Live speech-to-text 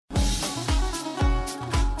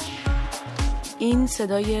این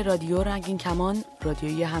صدای رادیو رنگین کمان،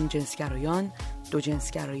 رادیوی همجنسگرایان،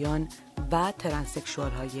 دوجنسگرایان و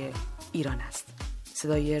ترنسکشوال های ایران است.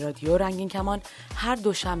 صدای رادیو رنگین کمان هر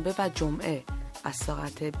دوشنبه و جمعه از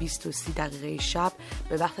ساعت 20:30 شب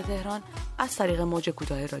به وقت تهران از طریق موج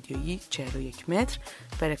کوتاه رادیویی 41 متر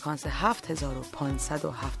فرکانس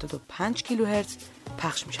 7575 کیلوهرتز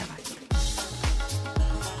پخش می شود.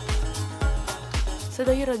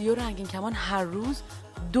 صدای رادیو رنگین کمان هر روز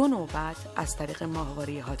 2 نوبت از طریق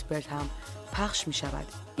ماهواره هاتبرد هم پخش می شود.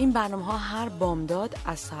 این برنامه ها هر بامداد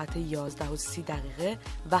از ساعت 11:30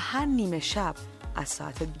 و هر نیمه شب از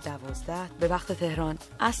ساعت 12 به وقت تهران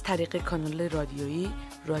از طریق کانال رادیویی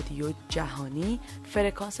رادیو جهانی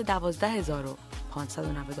فرکانس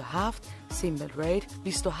 12597 سیمبل ریت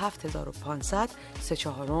 27500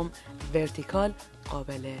 3/4 ورتیکال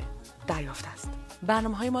قابل دریافت است.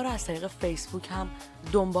 برنامه‌های ما را از طریق فیسبوک هم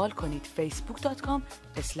دنبال کنید.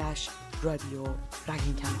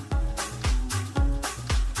 facebook.com/radio.ranginkaman.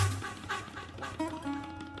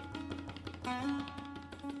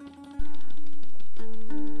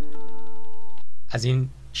 از این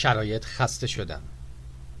شرایط خسته شدم.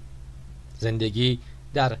 زندگی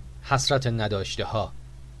در حسرت نداشته ها.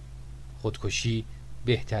 خودکشی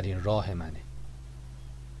بهترین راه منه.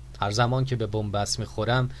 هر زمان که به بن‌بست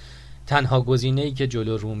میخورم تنها گزینه‌ای که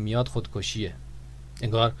جلو روم میاد خودکشیه.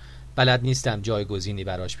 انگار بلد نیستم جایگزینی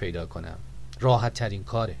براش پیدا کنم. راحت ترین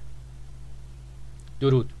کاره.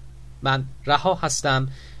 درود، من رها هستم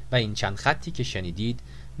و این چند خطی که شنیدید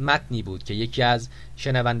متنی بود که یکی از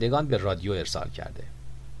شنوندگان به رادیو ارسال کرده.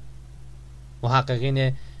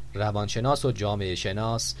 محققین روانشناس و جامعه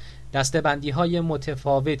شناس دسته‌بندی‌های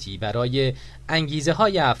متفاوتی برای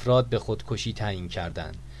انگیزه‌های افراد به خودکشی تعیین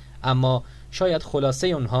کردند، اما شاید خلاصه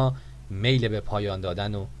اونها میل به پایان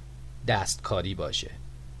دادن و دستکاری باشه.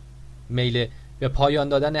 میل به پایان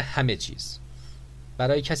دادن همه چیز.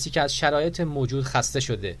 برای کسی که از شرایط موجود خسته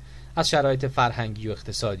شده، از شرایط فرهنگی و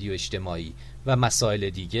اقتصادی و اجتماعی و مسائل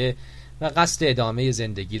دیگه و قصد ادامه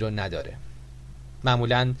زندگی رو نداره.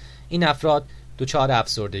 معمولاً این افراد دچار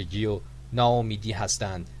افسردگی و ناامیدی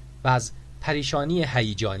هستند و از پریشانی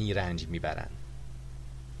هیجانی رنج میبرند.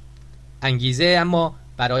 انگیزه اما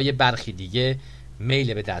برای برخی دیگه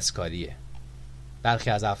میل به دستکاریه. برخی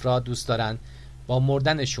از افراد دوست دارن با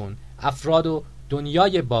مردنشون افراد و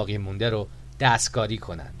دنیای باقی مونده رو دستکاری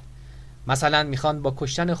کنن. مثلا میخوان با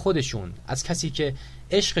کشتن خودشون از کسی که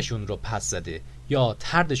عشقشون رو پس زده یا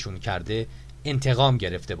طردشون کرده انتقام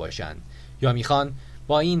گرفته باشن، یا میخوان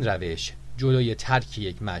با این روش جلوی ترک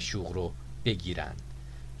یک معشوق رو بگیرن،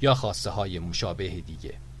 یا خواسته های مشابه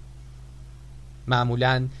دیگه.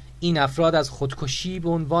 معمولاً این افراد از خودکشی به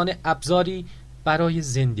عنوان ابزاری برای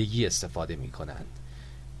زندگی استفاده می کنند.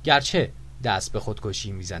 گرچه دست به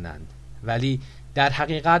خودکشی می زنند، ولی در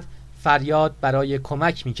حقیقت فریاد برای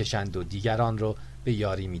کمک می کشند و دیگران رو به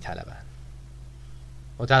یاری می طلبند.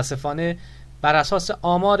 متاسفانه بر اساس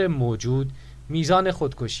آمار موجود میزان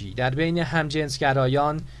خودکشی در بین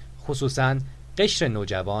همجنسگرایان، خصوصاً قشر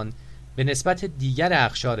نوجوان، به نسبت دیگر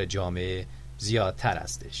اقشار جامعه زیادتر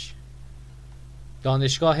استش.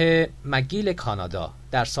 دانشگاه مگیل کانادا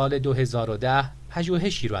در سال 2010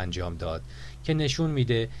 پژوهشی رو انجام داد که نشون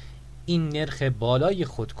میده این نرخ بالای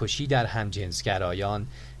خودکشی در همجنسگرایان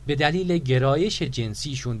به دلیل گرایش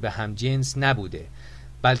جنسیشون به همجنس نبوده،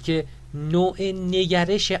 بلکه نوع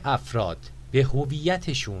نگرش افراد به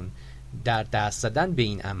هویتشون در دست زدن به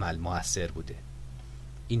این عمل مؤثر بوده.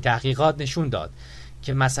 این تحقیقات نشون داد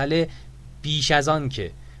که مسئله بیش از آن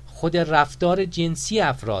که خود رفتار جنسی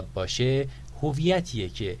افراد باشه، هویتیه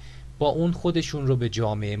که با اون خودشون رو به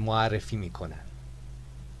جامعه معرفی میکنن.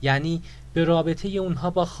 یعنی به رابطه اونها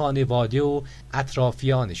با خانواده و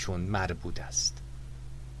اطرافیانشون مربوط است.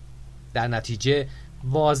 در نتیجه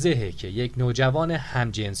واضحه که یک نوجوان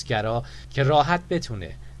همجنسگرا که راحت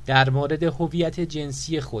بتونه در مورد هویت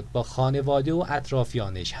جنسی خود با خانواده و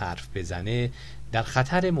اطرافیانش حرف بزنه، در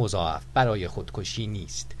خطر مضاعف برای خودکشی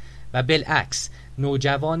نیست، و بالعکس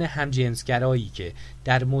نوجوان همجنسگرایی که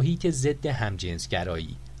در محیط ضد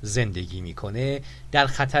همجنسگرایی زندگی میکنه در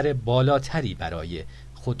خطر بالاتری برای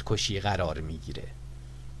خودکشی قرار میگیره.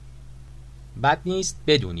 بد نیست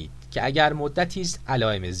بدونید که اگر مدتی است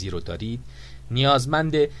علائم زیرو دارید،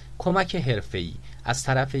 نیازمند کمک حرفه‌ای از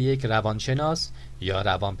طرف یک روانشناس یا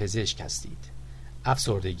روانپزشک هستید.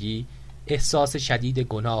 افسردگی، احساس شدید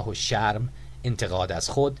گناه و شرم، انتقاد از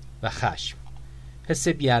خود و خشم، حس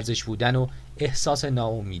بی‌ارزش بودن و احساس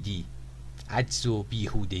ناامیدی، عجز و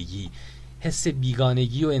بیهودگی، حس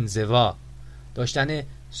بیگانگی و انزوا، داشتن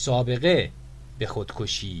سابقه به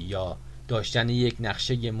خودکشی یا داشتن یک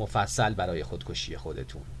نقشه مفصل برای خودکشی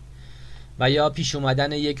خودتون، و یا پیش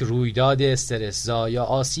اومدن یک رویداد استرس‌زا یا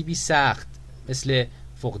آسیبی سخت مثل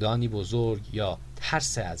فقدانی بزرگ یا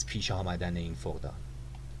ترس از پیش آمدن این فقدان.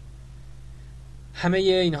 همه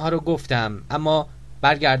اینها رو گفتم، اما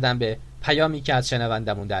برگردم به پیامی که از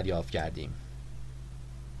شنوندمون دریافت کردیم.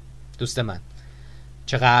 دوست من،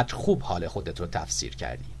 چقدر خوب حال خودت رو تفسیر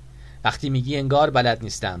کردی. وقتی میگی انگار بلد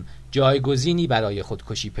نیستم جایگزینی برای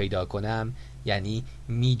خودکشی پیدا کنم، یعنی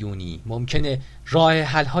میدونی ممکنه راه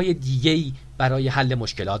حل‌های دیگه‌ای برای حل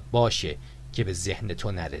مشکلات باشه که به ذهن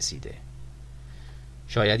تو نرسیده.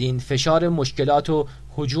 شاید این فشار مشکلات و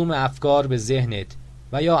هجوم افکار به ذهنت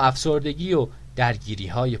و یا افسردگی و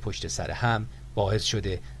درگیری‌های پشت سر هم باعث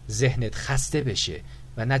شده ذهنت خسته بشه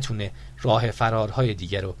و نتونه راه فرارهای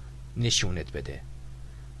دیگر رو نشونت بده.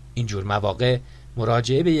 اینجور مواقع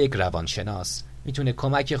مراجعه به یک روانشناس میتونه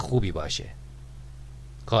کمک خوبی باشه.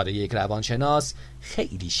 کار یک روانشناس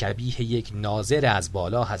خیلی شبیه یک ناظر از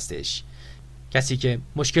بالا هستش. کسی که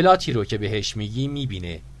مشکلاتی رو که بهش میگی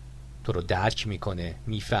میبینه، تو رو درک میکنه،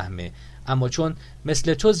 میفهمه، اما چون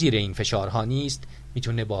مثل تو زیر این فشارها نیست،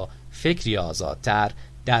 میتونه با فکری آزادتر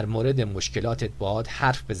در مورد مشکلاتت باهات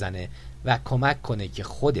حرف بزنه و کمک کنه که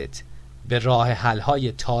خودت به راه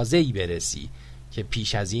حل‌های تازه‌ای برسی که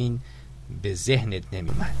پیش از این به ذهنت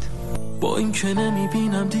نمی‌اومد. با این که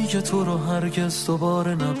نمیبینم دیگه تو رو هرگز،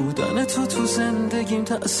 دوباره نبودن تو زندگیم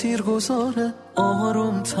تأثیر گذاره.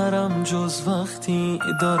 آروم ترم جز وقتی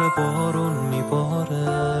داره بارون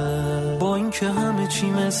میباره. با این که همه چی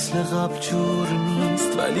مثل قبل جور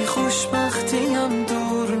نیست، ولی خوشبختیم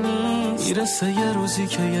دور نیست. میرسه یه روزی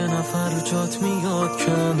که یه نفر جات میاد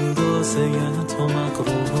که اندازه تو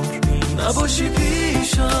مغرور نیست. نباشی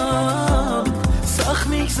پیشم سخت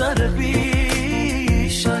میگذره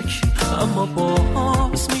بیشک، اما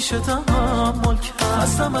باز میشه تحمل کرد.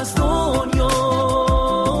 هستم از دنیا،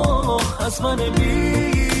 از من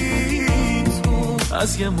بی تو،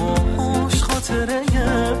 از یه موش خاطره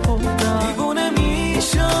بودم. دیوونه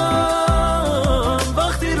میشم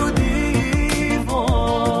وقتی رو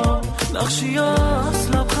دیوار نقشی از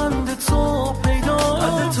لبخند تو پیدا.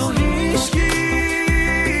 حد تو هیچکی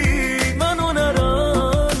منو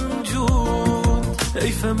نرنجون،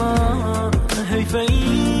 حیف من، حیف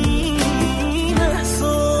این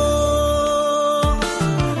احسان.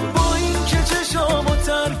 با این که چشامو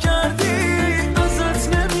تر کردی،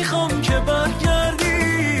 ازت نمیخوام که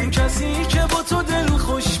برگردی. کسی که با تو دل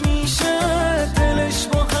خوش میشه، دلش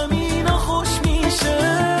با همینا خوش میشه.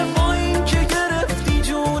 با این که گرفتی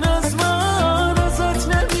جون از من،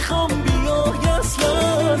 ازت نمیخوام بیای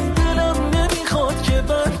اصلا. دلم نمیخواد که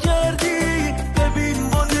برگردی، ببین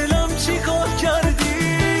با دلم چی کار کردی.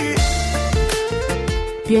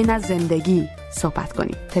 بیاین از زندگی صحبت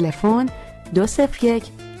کنیم. تلفن 201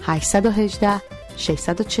 818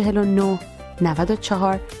 649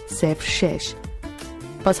 9406.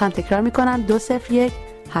 باز هم تکرار میکنم 201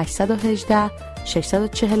 818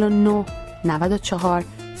 649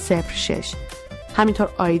 9406. همینطور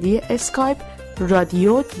آیدی اسکایپ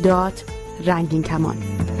radio.ranginkaman.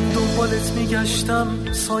 دنبالت میگشتم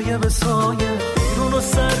سایه به سایه، بیرون و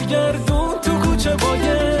سرگردون تو کوچه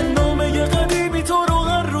باید. نامه قدیمی تو رو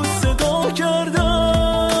هر روز صدا کردم.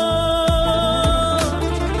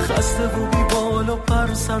 خسته و بی بال و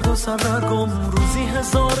پر، سرد و سرگم، روزی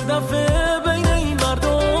 1000 دفعه بین این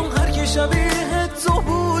مردم. هر که شبیه تو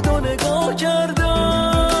بود و نگاه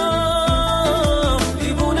کردم.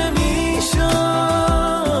 دیوونه میشم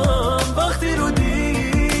وقتی رو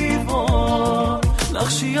دیوار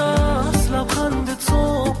نقشی از لبخند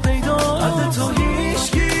تو پیدا. حد تو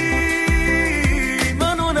هیچکی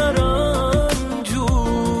منو نرنجون،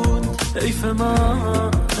 حیف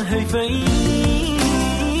من، حیف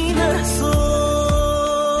این احسان.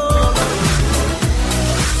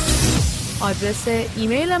 آدرس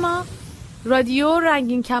ایمیل ما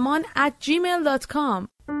radio.ranginkaman@gmail.com.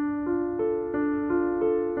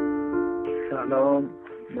 سلام،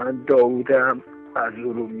 من داودم از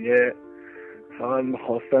ارومیه. فقط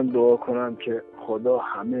میخواستم دعا کنم که خدا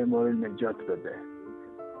همه ما رو نجات بده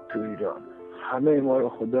تو ایران. همه ما رو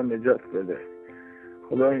خدا نجات بده.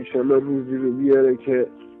 خدا انشالله روزی رو بیاره که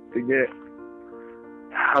دیگه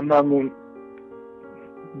هممون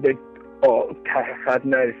به ته خط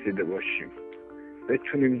نرسیده باشیم.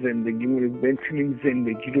 بتونیم زندگی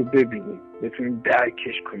رو ببینیم، بتونیم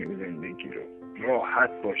درکش کنیم، زندگی رو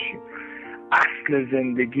راحت باشیم، اصل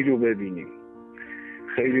زندگی رو ببینیم.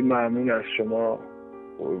 خیلی ممنون از شما،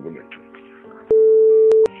 قربونتون.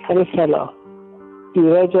 سلام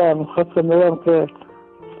ایراجم، میخواستم بگم که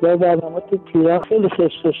برنامه تو پیران خیلی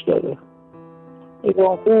خشخش داره.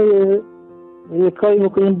 اگه یه کاری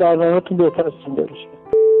میکنیم برنامه تو بهتر سنده بشه.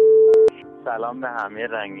 سلام به همه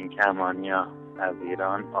رنگین کمانیا از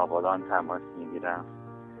ایران آبان تماس میگیرم.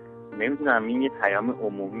 نمیدونم این یه پیام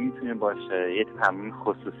عمومی میتونه باشه، یه پیام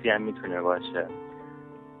خصوصی هم میتونه باشه.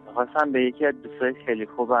 خواستم به یکی از دوستای خیلی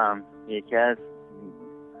خوبم، یکی از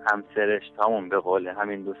همسرشتامون به قول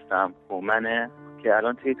همین دوستم هومنه که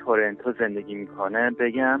الان توی تورنتو زندگی میکنه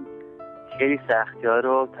بگم خیلی سختی‌ها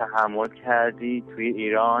رو تحمل کردی توی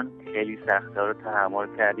ایران، خیلی سختی‌ها رو تحمل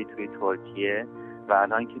کردی توی ترکیه و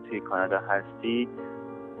الان که توی کانادا هستی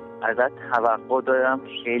ازت توقع دارم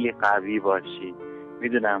خیلی قوی باشی.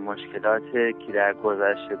 میدونم مشکلاتی که در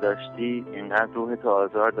گذشته داشتی اینقدر روحت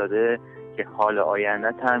آزار داده که حال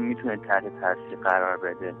آینده‌ت هم میتونه تحت تاثیر قرار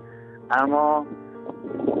بده، اما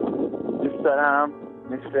دوست دارم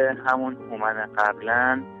مثل همون هومن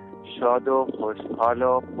قبلا شاد و خوشحال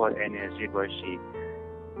و پر انرژی باشی.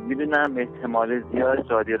 میدونم احتمال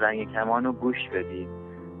زیاد رادیو رنگین کمان رو گوش بدی،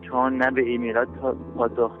 چون نه به ایمیلات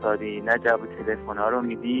پاسخ دادی نه جواب تلفن‌ها رو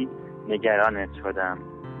میدی. نگرانت شدم.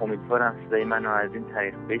 امیدوارم صدای منو از این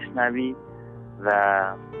طریق بشنوی و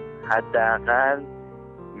حداقل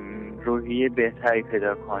روحیه بهتری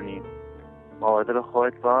پیدا کنی. مواظب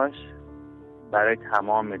خودت باش. برای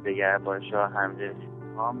تمام دگرباشا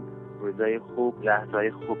همجنسی‌هام روزای خوب،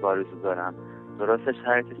 لحظه‌های خوب آرزو دارم. درسته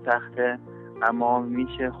شرایط سخته، اما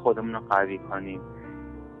میشه خودمون رو قوی کنیم.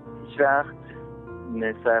 هیچ وقت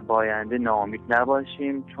نسبت به آینده ناامید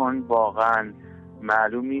نباشیم، چون واقعا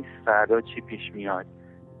معلوم نیست فردا چی پیش میاد.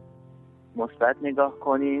 مثبت نگاه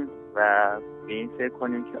کنیم و به این فکر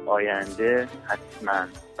کنیم که آینده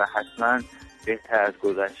حتما بهتر از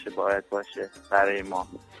گذشته باید باشه برای ما،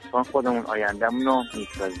 چون خودمون آینده‌مون رو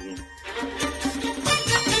میسازیم.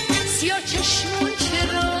 سیاه چشمون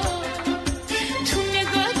چرا تو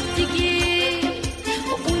نگاه دیگه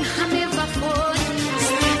اون همه وفا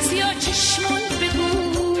نیست. سیاه چشمون بگو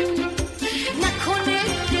نکنه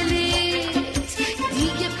دلت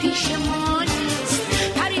دیگه پیش ما نیست.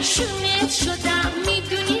 پریشونت شدم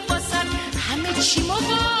میدونی واسه همه چی ما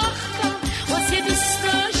باختم، واسه دوست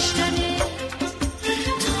داشتنه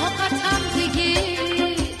طاقتم دیگه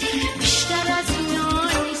بیشتر از اینا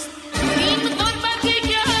نیست. این غربتی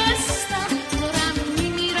که هستم دارم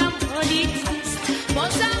میمیرم حالیت نیست.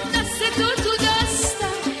 بازم دست تو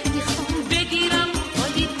دستم میخوام بگیرم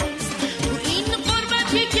حالیت نیست. تو این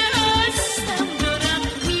غربتی که هستم دارم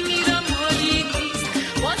میمیرم حالیت نیست.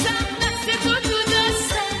 بازم دست تو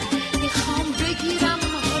دستم میخوام بگیرم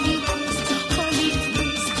حالیت نیست. حالیت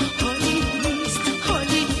نیست. حالیت نیست.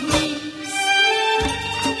 حالیت نیست.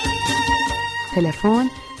 تلفن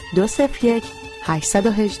 201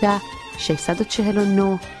 818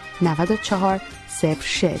 649 94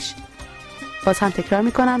 06. باز هم تکرار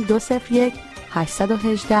میکنم 201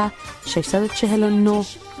 818 649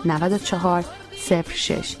 94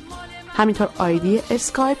 06. همینطور آیدی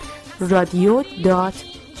اسکایپ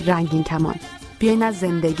radio.ranginkaman. بیاین از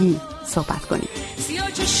زندگی صحبت کنیم.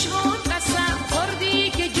 سیاه چشمون قسم خوردی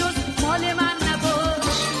که جز مال من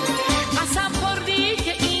نباش. قسم خوردی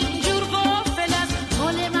که اینجور غافل از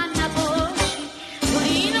حال من نباش. تو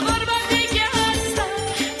این غربتی که هستم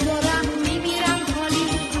دارم میمیرم حالی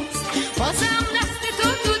نیست. بازم دست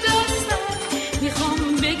تو دستم میخوام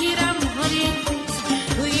بگیرم حالی نیست.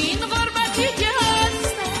 تو این غربتی که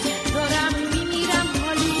هستم دارم میمیرم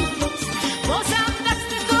حالی نیست. بازم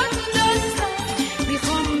دست تو دستم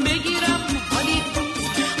میخوام بگیرم حالی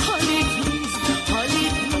نیست. حالی نیست. حالی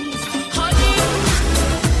نیست. حالی نیست.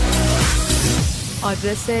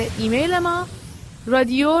 آدرس ایمیل ما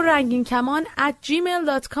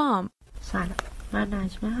radio.ranginkaman@gmail.com. سلام، من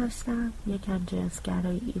نجمه هستم، یک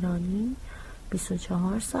همجنسگرای ایرانی،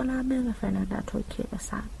 24 سالمه و فعلا در ترکیه به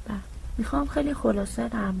سر میبرم. میخوام خیلی خلاصه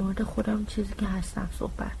در مورد خودم چیزی که هستم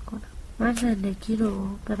صحبت کنم. من زندگی رو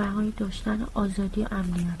به بهای داشتن آزادی و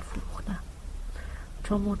امنیت فروختم،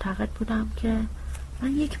 چون معتقد بودم که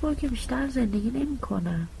من یک بار که بیشتر زندگی نمی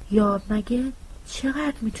کنم، یا مگه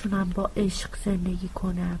چقدر میتونم با عشق زندگی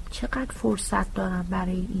کنم، چقدر فرصت دارم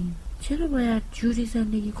برای این، چرا باید جوری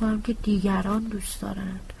زندگی کنم که دیگران دوست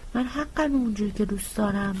دارن. من حقم اونجوری که دوست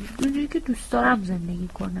دارم، اونجوری که دوست دارم زندگی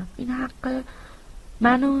کنم. این حق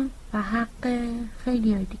منو و حق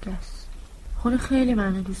خیلی های دیگه است. خود خیلی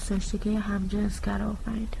منو دوست داشته که همجنسگر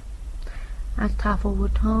آفریده. از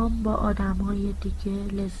تفاوت‌هام با آدم‌های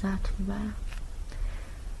دیگه لذت میبرم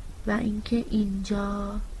و اینکه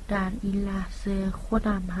اینجا در این لحظه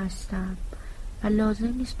خودم هستم و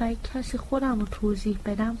لازم نیست برای کسی خودم رو توضیح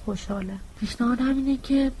بدم خوشحالم. پیشنهادم اینه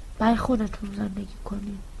که برای خودتون زندگی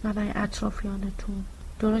کنید و برای اطرافیانتون.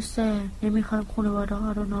 درسته نمیخوایم خانواده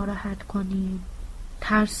ها رو ناراحت کنیم،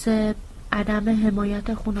 ترس عدم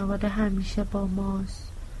حمایت خانواده همیشه با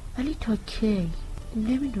ماست، ولی تا کی؟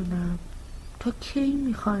 نمیدونم. تا کی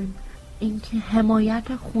میخوایم اینکه حمایت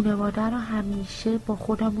خانواده رو همیشه با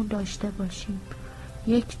خودمون داشته باشیم؟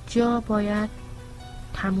 یک جا باید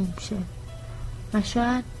تموم شه و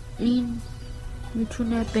شاید این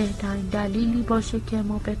میتونه بهترین دلیلی باشه که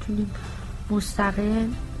ما بتونیم مستقل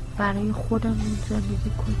برای خودمون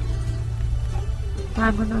زندگی کنیم.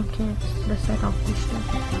 ممنونم که به صدام گوش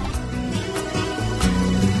دادید.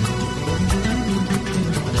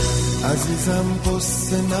 عزیزم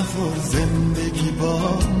قصه نخور، زندگی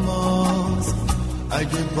با ماست.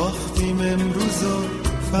 اگه باختیم امروز و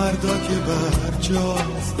فردا که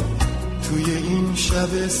برجاست، توی این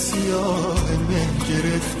شب سیاه مه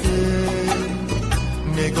گرفته،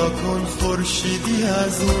 نگاه کن خورشیدی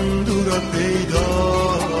از اون دورا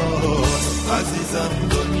پیداست. عزیزم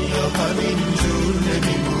دنیا همین جور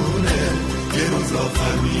نمیمونه، یه روز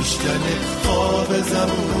آخر میشکنه خواب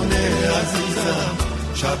زمونه. عزیزم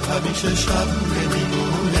شب همیشه شب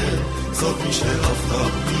نمیمونه، صبح میشه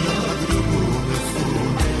آفتاب میاد رو بوم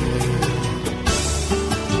خونه.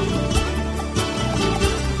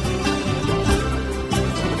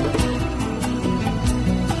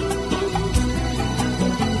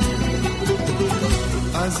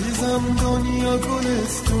 عزیزم دنیا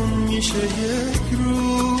گلستون میشه یک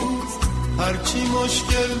روز، هرچی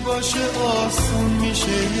مشکل باشه آسون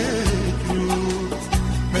میشه یک روز.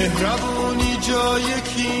 مهربونی جای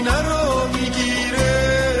کینه رو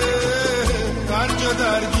میگیره، هر جا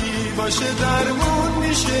درگیر باشه درمون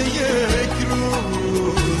میشه یک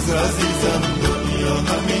روز. عزیزم دنیا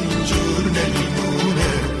همین جور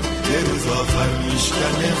نمیمونه، یه روز آخر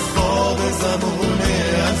میشکنه خواب زمونه.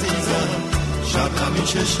 عزیزم شب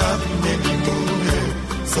همیشه شب نمیمونه،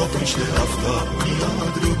 صبح میشه آفتاب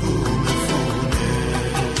میاد رو بوم خونه.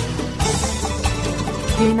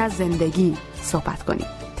 بیاین از زندگی صحبت کنیم.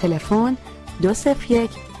 تلفن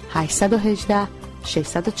 201 818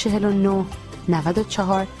 649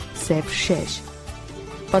 94 06.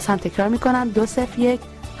 باز هم تکرار میکنم 201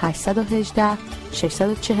 818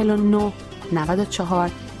 649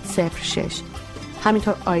 94 06.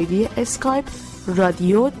 همینطور آیدی اسکایپ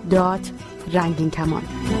radio.ranginkaman.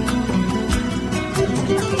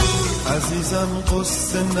 عزیزم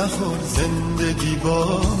قصه نخور، زندگی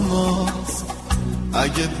با ماست.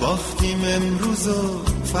 اگه باختیم امروز و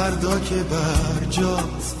فردا که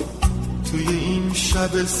برجاست، توی این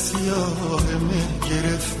شب سیاه مه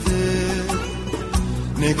گرفته،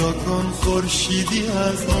 نگاه کن خورشیدی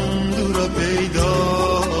از اون دورا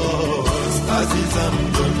پیداست.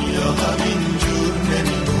 عزیزم دنیا همین جور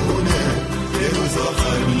نمیمونه، یه روز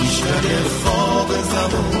آخر میشکنه خواب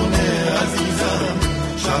زمونه. عزیزم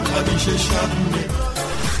شب همیشه شب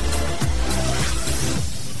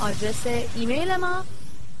آدرس ایمیل ما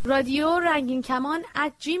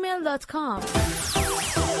radio.ranginkaman@gmail.com.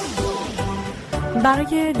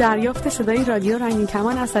 برای دریافت صدای رادیو رنگین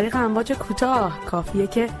کمان از طریق امواج کوتاه کافیه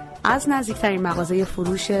که از نزدیکترین مغازه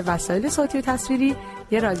فروش وسایل صوتی و تصویری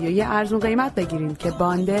یه رادیویی ارزون قیمت بگیریم که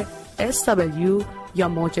باند SW یا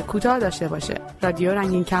موج کوتاه داشته باشه. رادیو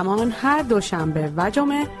رنگین کمان هر دوشنبه و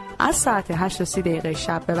جمعه از ساعت 8:30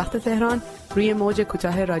 شب به وقت تهران روی موج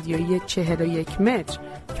کوتاه رادیویی 41 متر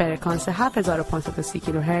فرکانس 7530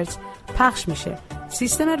 کیلوهرتز پخش میشه.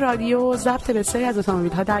 سیستم رادیو ضبط بسیاری از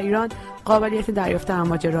اتومبیل‌ها در ایران قابلیت دریافت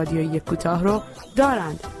امواج رادیویی کوتاه رو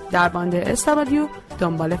دارند. در باند SW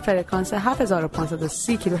دنبال فرکانس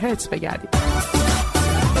 7530 کیلوهرتز بگردید.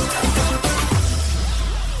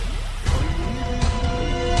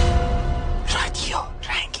 رادیو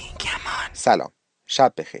رنگین کمان. سلام،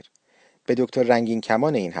 شب بخیر. به دکتر رنگین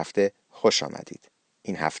کمان این هفته خوش آمدید.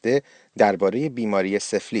 این هفته درباره بیماری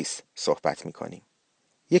سفلیس صحبت می‌کنیم.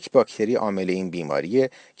 یک باکتری عامل این بیماریه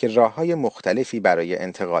که راه‌های مختلفی برای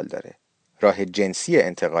انتقال داره. راه جنسی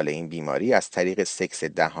انتقال این بیماری از طریق سکس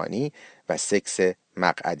دهانی و سکس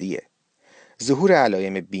مقعدیه. ظهور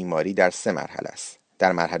علائم بیماری در 3 مرحله است.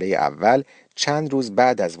 در مرحله اول چند روز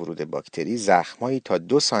بعد از ورود باکتری زخم‌هایی تا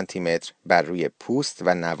 2 سانتیمتر بر روی پوست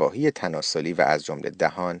و نواحی تناسلی و از جمله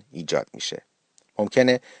دهان ایجاد میشه.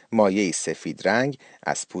 ممکنه مایعی سفید رنگ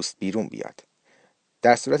از پوست بیرون بیاد.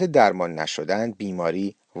 در صورت درمان نشدن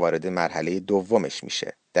بیماری وارد مرحله دومش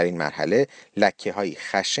میشه. در این مرحله لکه‌های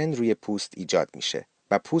خشن روی پوست ایجاد میشه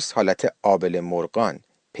و پوست حالت آبل مرغان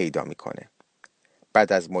پیدا میکنه.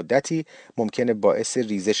 بعد از مدتی ممکنه باعث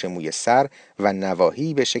ریزش موی سر و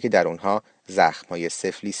نواحی بشه که در اونها زخم‌های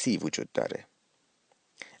سفلیسی وجود داره.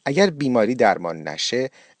 اگر بیماری درمان نشه،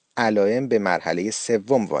 علائم به مرحله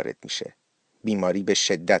سوم وارد میشه. بیماری به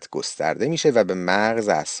شدت گسترده میشه و به مغز،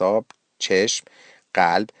 اعصاب، چشم،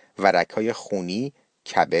 قلب و رگ‌های خونی،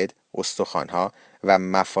 کبد، استخوان‌ها و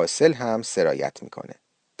مفاصل هم سرایت میکنه.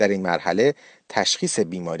 در این مرحله تشخیص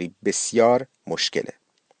بیماری بسیار مشکله.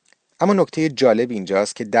 اما نکته جالب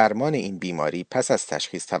اینجاست که درمان این بیماری پس از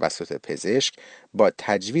تشخیص توسط پزشک با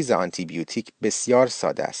تجویز آنتیبیوتیک بسیار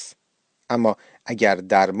ساده است. اما اگر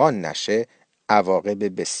درمان نشه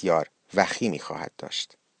عواقب بسیار وخیمی خواهد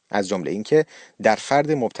داشت. از جمله اینکه در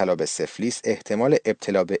فرد مبتلا به سفلیس احتمال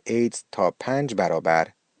ابتلا به ایدز تا 5 برابر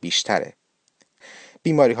بیشتره.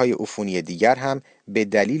 بیماری‌های عفونی دیگر هم به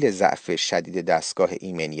دلیل ضعف شدید دستگاه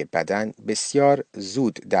ایمنی بدن بسیار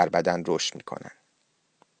زود در بدن رشد می‌کنند.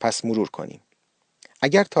 پس مرور کنیم.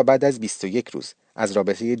 اگر تا بعد از 21 روز از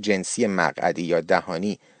رابطه جنسی مقعدی یا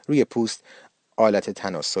دهانی روی پوست، آلت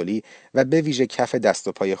تناسلی و به ویژه کف دست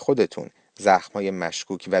و پای خودتون زخم‌های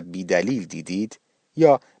مشکوک و بیدلیل دیدید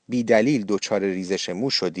یا بیدلیل دچار ریزش مو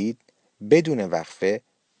شدید، بدون وقفه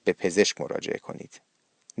به پزشک مراجعه کنید.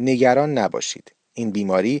 نگران نباشید. این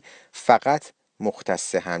بیماری فقط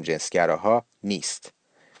مختص همجنسگراها نیست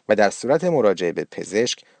و در صورت مراجعه به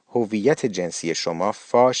پزشک هویت جنسی شما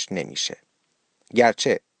فاش نمیشه.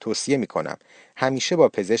 گرچه توصیه میکنم همیشه با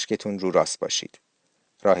پزشکتون رو راست باشید.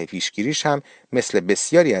 راه پیشگیریش هم مثل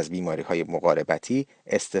بسیاری از بیماری‌های مقاربتی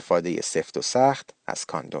استفاده سفت و سخت از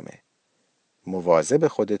کاندومه. مواظب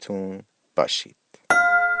خودتون باشید.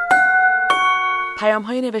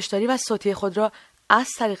 پیام‌های نوشتاری و صوتی خود را از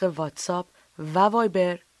طریق واتساپ و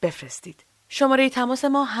وایبر بفرستید. شماره تماس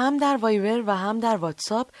ما هم در وایبر و هم در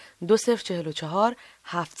واتساپ 2044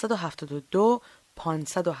 772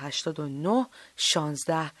 589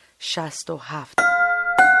 1667.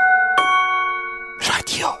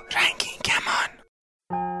 رادیو رنگین کمان.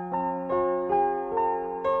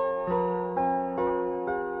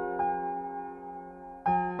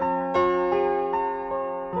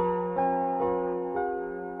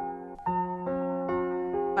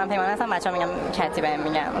 من پیمان هستم، بچه‌ها میگم کتی بهم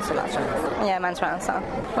میگم اصلا میگم من ترنسم.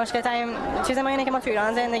 مشکل ترین چیز ما اینه که ما تو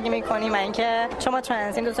ایران زندگی میکنیم و اینکه شما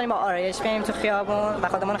ترنسیم دوست داریم با آرایش بریم تو خیابون و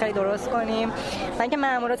خودمون خیلی درست کنیم و اینکه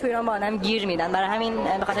مامورا تو ایران با آدم گیر میدن. برای همین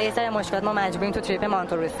به خاطر یه سری مشکلات ما مجبوریم تو تریپ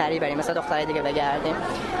مانتوروسری بریم مثلا دخترای دیگه بگردیم.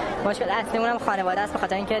 مشکل اصلیمون هم خانواده است، به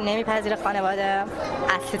خاطر اینکه نمیپذیره خانواده.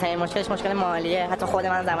 اصلی ترین مشکلش مشکل مالیه. حتی خود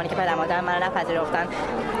من زمانی که پدر مادرم منو نپذیرفتن،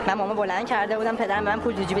 من مامان بلند کرده بودم، پدرم به من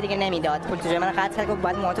پول تو جیب دیگه نمیداد. پول تو جیب من قطع کرد، گفت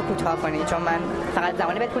باید موهاتو کوتاه کنی چون من فقط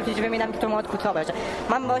زمانی بهت پول تو جیب میدم که تو موهات کوتاه باشه.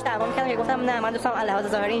 من باهاش دعوا می‌کردم که گفتم نه، من دوستم لحاظ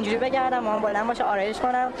ظاهری اینجوری بگردم، مامان بلند باشه، آرایش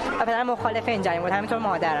کنم و پدرم مخالف این جریان بود، همینطور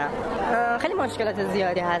مادرم. خیلی مشکلات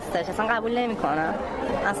زیادی هستش، اصلا قبول نمی‌کنم.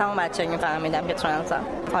 اصلا اون بچگی می‌فهمیدم که ترنسم.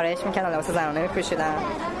 آرایش می‌کردم، لباس زنانه می‌پوشیدم،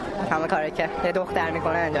 همه کاری که یه دختر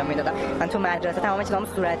میکنه انجام میدادم. من تو مدرسه تمام چیزام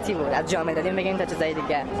صورتی بود، از جامعه دادیم بگیم تا چیزای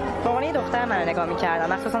دیگه. به عنوان یه دختر من نگاه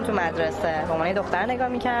میکردم، مخصوصا تو مدرسه به عنوان یه دختر نگاه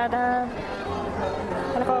میکردم.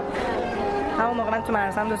 ولی خب همون موقع من تو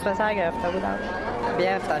مدرسه دوست پسر گرفته بودم،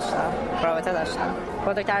 بی‌اف داشتم، رابطه داشتم.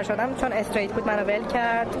 بزرگتر شدم چون استریت بود منو ول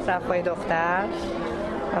کرد، رفت با دختر.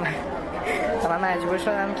 من مجبور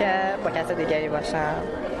شدم که با کس دیگری باشم.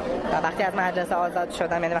 و وقتی از مدرسه آزاد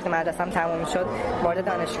شدم، یعنی وقتی مدرسه‌ام تموم شد، وارد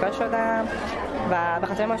دانشگاه شدم و به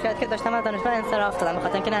خاطر مشکلاتی که داشتم از دانشگاه انصراف دادم، به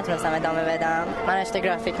خاطر اینکه نتونستم ادامه بدم. من رشته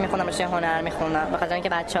گرافیک می‌خوندم، رشته هنر می‌خوندم، به خاطر اینکه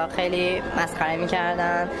بچه‌ها خیلی مسخره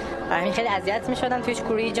می‌کردن، همین خیلی اذیت می‌شدم، توش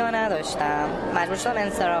کوری جا نداشتم. مجبور شدم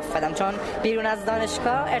انصراف بدم چون بیرون از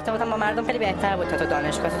دانشگاه ارتباطم با مردم خیلی بهتر بود تا تو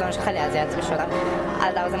دانشگاه. تو دانشگاه خیلی اذیت می‌شدم.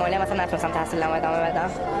 از لحاظ مالی مثلا نتونستم تحصیلمو ادامه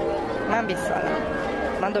بدم. من 20 سالم.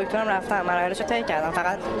 من دکترم رفتم، مراحلشو طی کردم،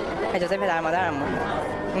 فقط اجازه پدر مادرم مونده.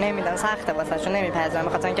 نمیدونم، سخته واسهشون، نمیپذیرم،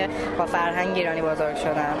 بخاطر اینکه با فرهنگ ایرانی بزرگ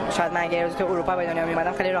شدم. شاید من اگه روزی تو اروپا به دنیا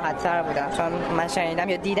میومدم خیلی راحت‌تر بودم، چون من شنیدم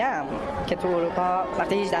یا دیدم که تو اروپا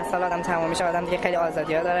وقتی 18 سال آدم تموم میشه آدم دیگه خیلی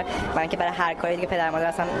آزادی‌ها داره، برای اینکه برای هر کاری دیگه پدر مادر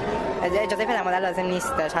اصلا اجازه پدر مادر لازم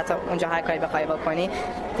نیستش، حتی اونجا هر کاری بخوای بکنی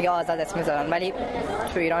دیگه آزادت میذارن. ولی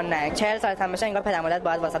تو ایران نه، 40 سالت هم بشه انگار پدر مادر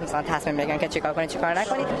باید واسط مثلا تصمیم بگیرن که چیکار کنی چیکار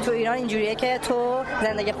نکنی. تو ایران اینجوریه که تو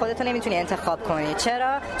زندگی خودت رو نمیتونی انتخاب کنی.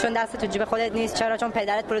 چرا؟ چون دست تو جیب خودت نیست. چرا؟ چون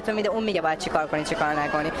پدرت پولتو میده، اون میگه باید چیکار کنی چیکار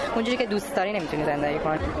نکنی. اونجوری که دوست داری نمیتونی زندگی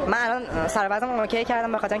کنی. من الان سر وضعم اوکی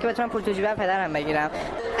کردم به خاطر اینکه بتونم پول تو جیب پدرم بگیرم.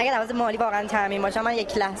 اگه لحاظ مالی واقعا تامین باشه من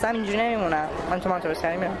یک لحظه هم اینجوری نمیمونم. من تو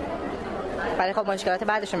مانتوروسری میرم. ولی خب مشکلات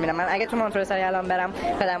بعدشون میرم. من اگه تو مانتوروسری الان برم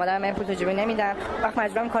پدر مادرم من پول تو جیبی نمیدن، وقت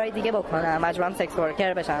مجبورم کارهای دیگه بکنم، مجبورم سکس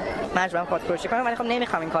ورکر بشم، مجبورم خودکشی کنم. ولی خب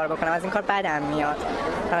نمیخوام این کارو بکنم، از این کار بدم میاد.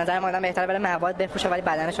 به نظر من آدم بهتره بره مواد بفروشه ولی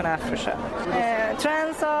بدنشو نفروشه.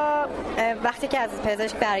 ترنسا وقتی که از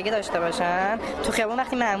پزشک برگه داشته باشن تو خیابون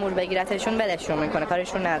وقتی مأمور بگیرتشون ولشون میکنه،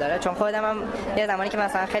 کارشون نداره. چون خودم هم یه زمانی که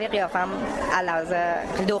مثلا خیلی قیافم علاوه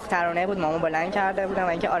دخترانه بود، مامو بلند کرده بودم و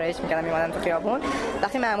اینکه آرایش میکردم میومدم تو خیابون،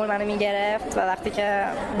 وقتی مأمور منو میگرفت و وقتی که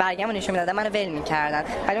برگه‌مو نشون میدادن منو ول میکردن.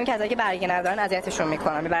 ولی اون کسایی که برگه ندارن اذیتشون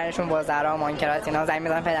میکنن، میبرنشون وزرا و منکرات اینا، زنگ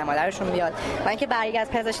میزنن پدر مادرشون بیاد. و اینکه برگه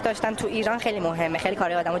از پزشک داشتن تو ایران خیلی مهمه، خیلی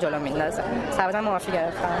کاری آدمو جلو میندازه. ثبتم معافی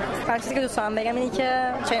گرفتم. من چیزی که دوست دارم بگم اینه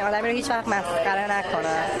که چه آدمی رو هیچ وقت مسخره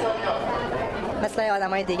نکنن، مثل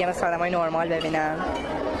آدمای دیگه، مثل آدمای نرمال ببینن.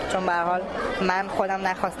 چون به هر حال من خودم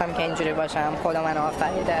نخواستم که اینجوری باشم، خدا منو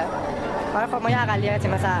آفریده. آره خب ما یه اقلیتی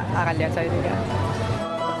مثل اقلیت‌های دیگه.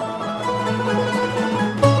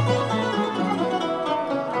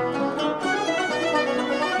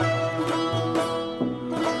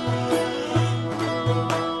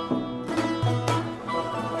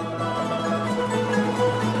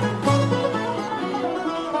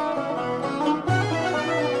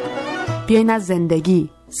 بیاین از زندگی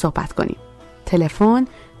صحبت کنیم. تلفن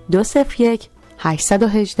 201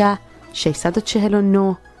 818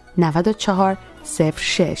 649 94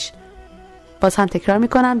 06. باز هم تکرار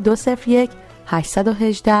میکنم 201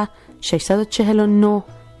 818 649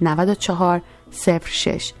 94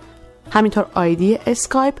 06. همینطور آیدی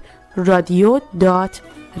اسکایپ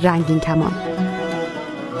radio.ranginkaman.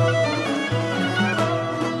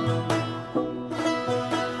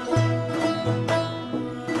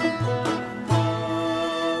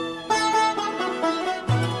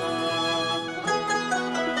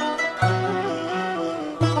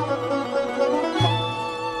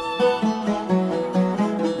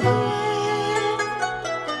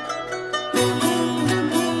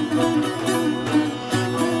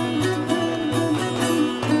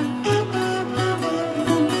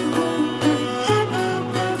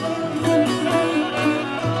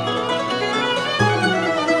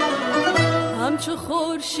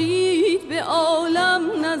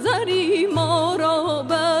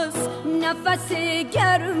 نفس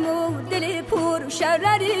گرم و دل پر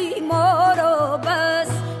شرری ما را بس،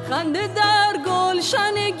 خنده در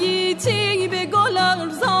گلشن گیتی به گل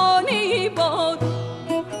ارزانی باد.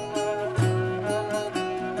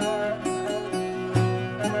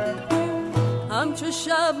 همچو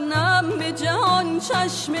شبنم به جهان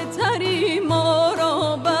چشم تری ما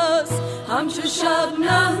را بس، همچو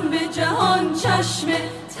شبنم به جهان چشم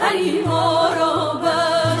تری ما را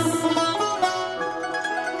بس.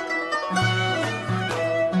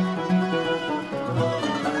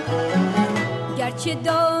 گرچه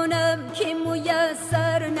دانم که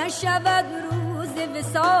میسر نشود روز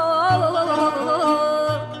وصال،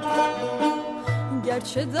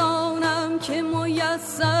 گرچه دانم که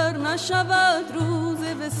میسر نشود روز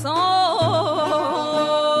وصال،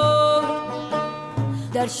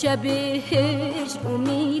 در شب هجر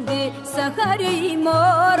امید سحری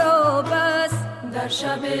ما را بس، در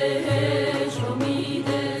شب هجر امید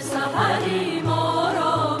سحری ما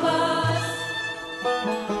را بس.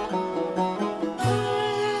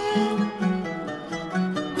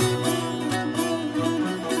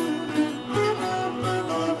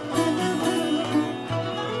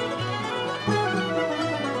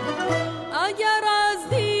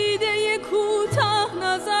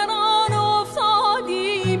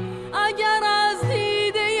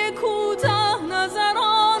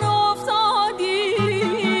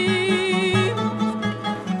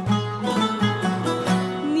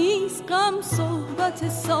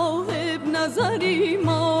 صاحب نظری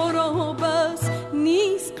ما را بس،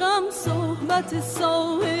 نیست غم صحبت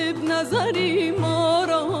صاحب نظری ما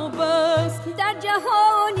را بس. در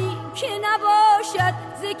جهانی که نباشد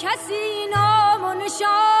ز کسی نام و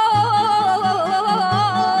نشان،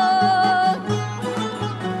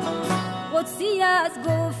 قدسی از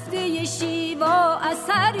گفته شیوا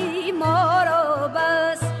اثری ما را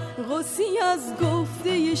بس، قدسی از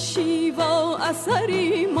گفته شیوا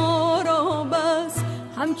اثری ما را بس.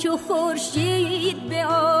 همچو خورشید به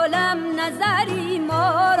عالم نظری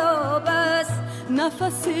ما را بس،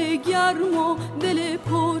 نفس گرم و دل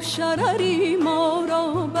پر شرری ما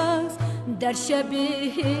را بس. در شب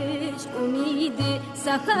هجر امید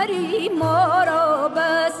سحری ما را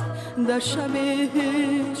بس، در شب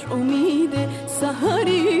هجر امید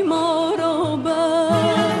سحری ما را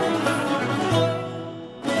بس.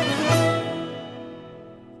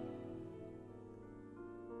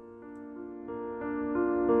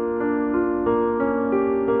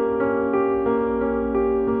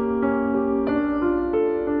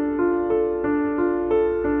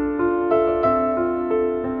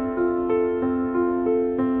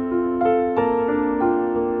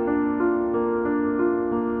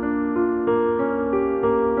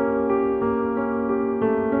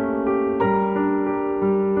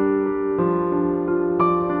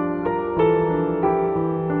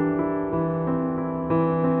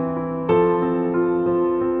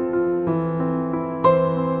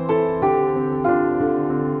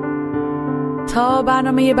 تا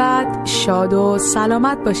برنامه بعد شاد و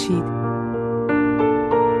سلامت باشید.